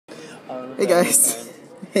Hey guys,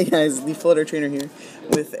 TheFlutterTrainer here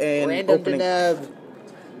with an Random opening. Deneb.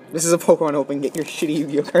 This is a Pokemon open. Get your shitty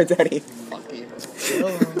Yu-Gi-Oh cards out of here. Fuck you.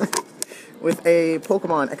 With a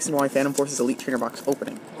Pokemon X and Y Phantom Forces Elite Trainer box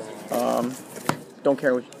opening. Don't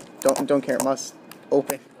care. Don't care. Must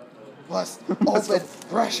open. Must open.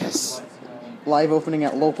 Precious. Live opening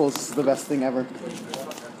at locals is the best thing ever.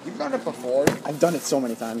 You've done it before. I've done it so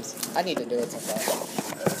many times. I need to do it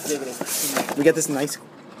sometime. We get this nice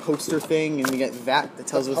poster thing, and we get that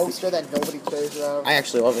tells us. Poster that nobody cares about. I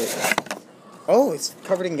actually love it. Oh, it's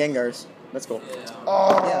covered in Gengars. That's cool.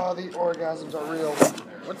 Oh, yeah. The orgasms are real.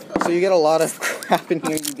 So you get a lot of crap in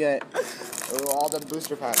here. You get all the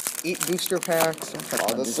booster packs. 8 booster packs.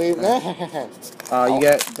 All the sleeves. You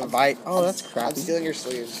get divide. Oh, that's crappy. I'm stealing your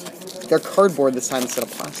sleeves. They're cardboard this time instead of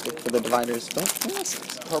plastic for the dividers. Don't miss it.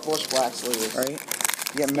 Purplish black sleeves. Right?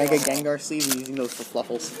 You get Mega Gengar sleeves. You're using those for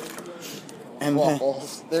fluffles. And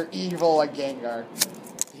Fluffles. They're evil like Gengar.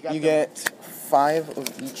 You get 5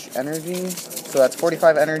 of each energy. So that's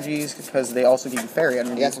 45 energies because they also give you fairy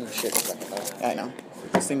energy. You got some shit stuff in there. I know.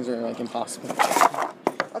 These things are like impossible.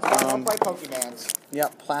 Let's go. I'll play Pokemans. Yeah,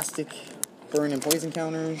 plastic burn and poison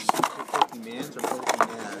counters. Pokemans or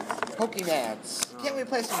Pokemans? Pokemans. Can't we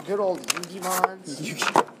play some good old Digimons?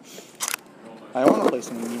 I want to play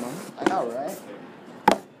some Digimon. I know, right?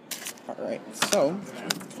 Alright, so,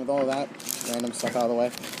 with all that random stuff out of the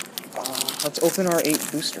way, let's open our 8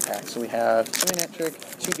 booster packs. So we have 2 Manectric,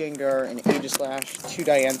 2 Gengar, an Aegislash, 2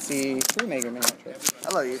 Diancie, 3 Mega Manectric.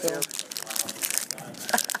 Hello, YouTube.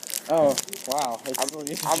 Oh, wow. It's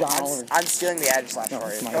I'm stealing the Aegislash for you.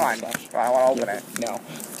 it's my Come on. Aegislash. I want to open it. No. I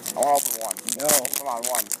want to open one. No. Come on,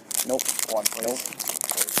 one. Nope. One, please.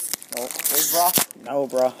 Nope. Please, bro. No,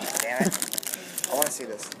 bro. Damn it. I want to see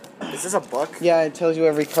this. Is this a book? Yeah, it tells you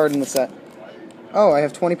every card in the set. Oh, I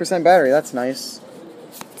have 20% battery. That's nice.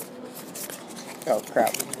 Oh,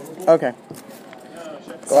 crap. Okay.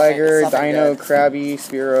 Gligar, Dino, Krabby,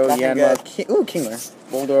 Spearow, Yanma, Kingler,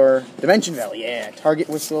 Boldor, Dimension Valley, yeah, Target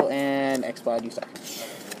Whistle, and X-Cloud, you suck.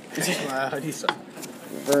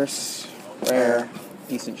 Reverse, rare,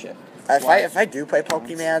 decent shit. If I do play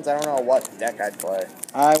Pokemans, I don't know what deck I'd play.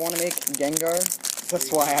 I want to make Gengar. That's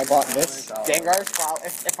why I bought this. Gengar's probably,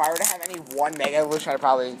 if I were to have any one Mega Evolution, I'd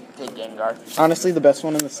probably take Gengar. Honestly, the best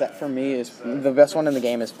one in the set for me is, the best one in the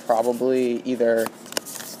game is probably either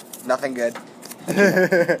Nothing good.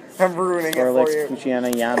 I'm ruining it for Orlix, you.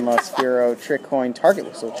 Poochyena, Yanma, Spearow, Trick Coin, Target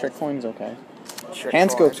Whistle. Trick Coin's okay.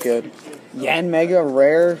 Handscope's good. Yan Mega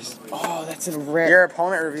rare. Oh, that's a rare. Your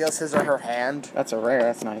opponent reveals his or her hand. That's a rare.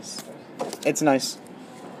 That's nice. It's nice.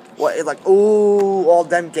 What? Like, ooh, all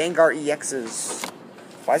them Gengar EXs.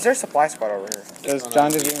 Why is there a supply spot over here? Because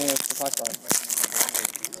John just gave me a supply spot.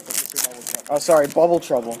 Oh, sorry, Bubble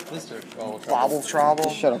Trouble. Bobble Trouble?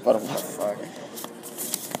 Shut up, Bubble. Fuck.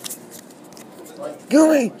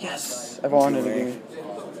 Gooey! Yes! I've wanted a Gooey.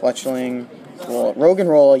 Fletchling,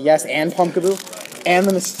 Roggenrola, yes, and Pumpkaboo. And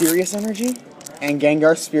the Mysterious Energy. And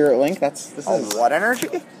Gengar Spirit Link. This is what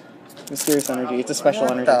energy? Mysterious Energy. It's a special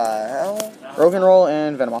What energy. the hell? Roggenrola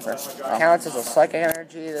and Venomoth. Counts as a psychic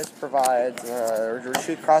energy. This provides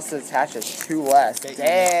retreat cost to attach is 2 less.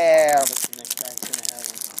 Damn!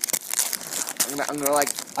 I'm gonna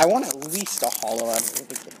like. I want at least a holo out of it.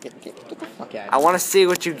 Get the fuck out. I want to see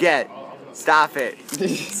what you get. Stop it.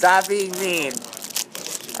 Stop being mean.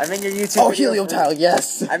 I'm in your YouTube video. Helioptile,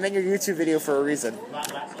 yes. I'm in your YouTube video for a reason.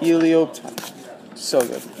 Helioptile. So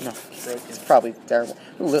good. No, it's probably terrible.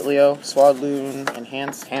 Litleo, Swadloon,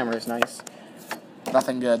 Enhanced Hammer is nice.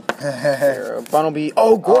 Nothing good. Bunnelby.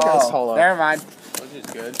 Oh, Gourgeist Holo. Never mind. Which is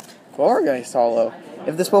good. Gourgeist Holo.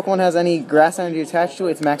 If this Pokemon has any grass energy attached to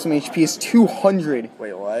it, its maximum HP is 200.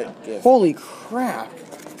 Wait, what? Holy crap.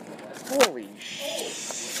 Holy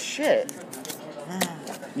shit.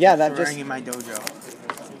 Yeah, In my dojo.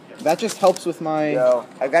 that just helps with my... Yo,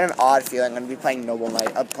 I've got an odd feeling I'm going to be playing Noble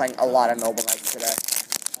Knight. I'm playing a lot of Noble Knights today.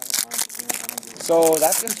 So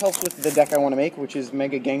that just helps with the deck I want to make, which is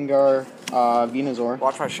Mega Gengar, Venusaur.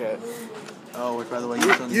 Watch my shit. Oh, which by the way,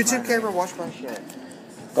 YouTube camera, watch my shit.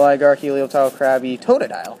 Gligar, Helioptile, Krabby,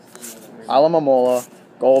 Totodile, Alamamola,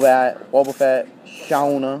 Golbat, Wobbuffet,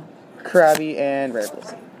 Shauna, Krabby, and Rare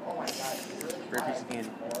Blissey. Rare piece of candy.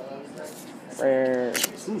 Rare.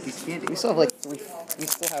 Ooh, piece of candy. We still have like 3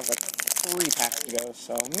 packs to go,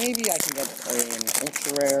 so maybe I can get an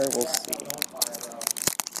ultra rare. We'll see.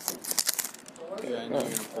 Yeah, I know you're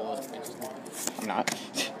gonna pull it. I'm not.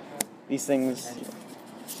 These things.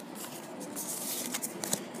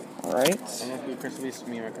 Alright.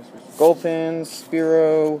 Gulpin,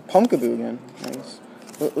 Spearow, Pumpkaboo again. Nice.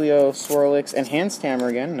 Litleo, Swirlix, Enhanced Hammer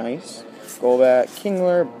again. Nice. Golbat,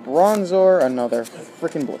 Kingler, Bronzor, another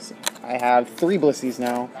freaking Blissey. I have 3 Blissies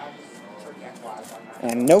now.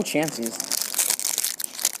 And no chances.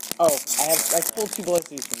 Oh, I pulled 2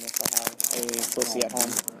 Blissies from this. I have a Blissey at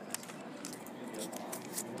home.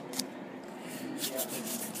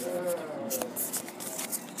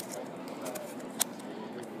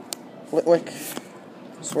 Flitwick,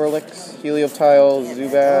 Swirlix, Helioptile,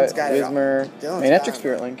 Zubat, Whismur, Manectric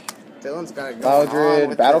Spirit Link. Dylan's got it going Loudred, on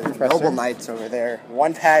with Battle the Compressor. Noble Knights over there.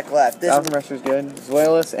 1 pack left. Battle Compressor's good.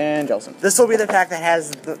 Zoilus and Jelson. This will be the pack that has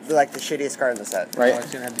the shittiest card in the set. Right? Oh,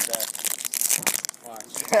 it's gonna have the best.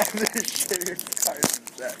 Watch. The shittiest card in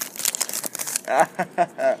the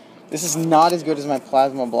set. This is not as good as my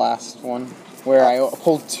Plasma Blast one, where I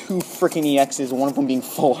pulled 2 freaking EXs, one of them being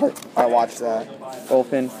full art. I watched that.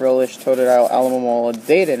 Bullpin, Frillish, Totodile, Alamomola,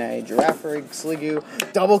 Dedenne, Girafarig, Sliggoo,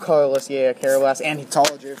 double colorless, yeah, Carablast, and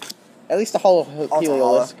Hitology. At least a hollow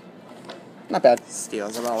Heliolisk. Not bad.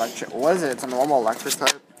 Steals an electric. What is it? It's a normal electric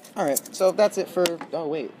type. Alright, so that's it for. Oh,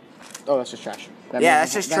 wait. Oh, that's just trash.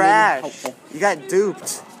 That's just trash. You got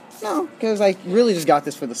duped. No, because I really just got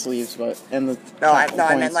this for the sleeves, but. And the.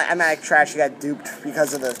 I meant like trash. You got duped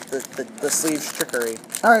because of the sleeves trickery.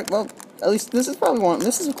 Alright, well, at least this is probably one.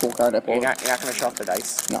 This is a cool card I pulled. You're not gonna show off the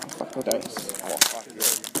dice. No, fuck the dice. Oh, fuck you.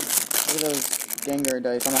 Look at those Gengar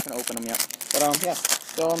dice. I'm not gonna open them yet. But, yeah.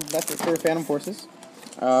 So, that's it for Phantom Forces.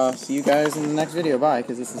 See you guys in the next video. Bye,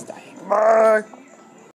 because this is dying. Bye.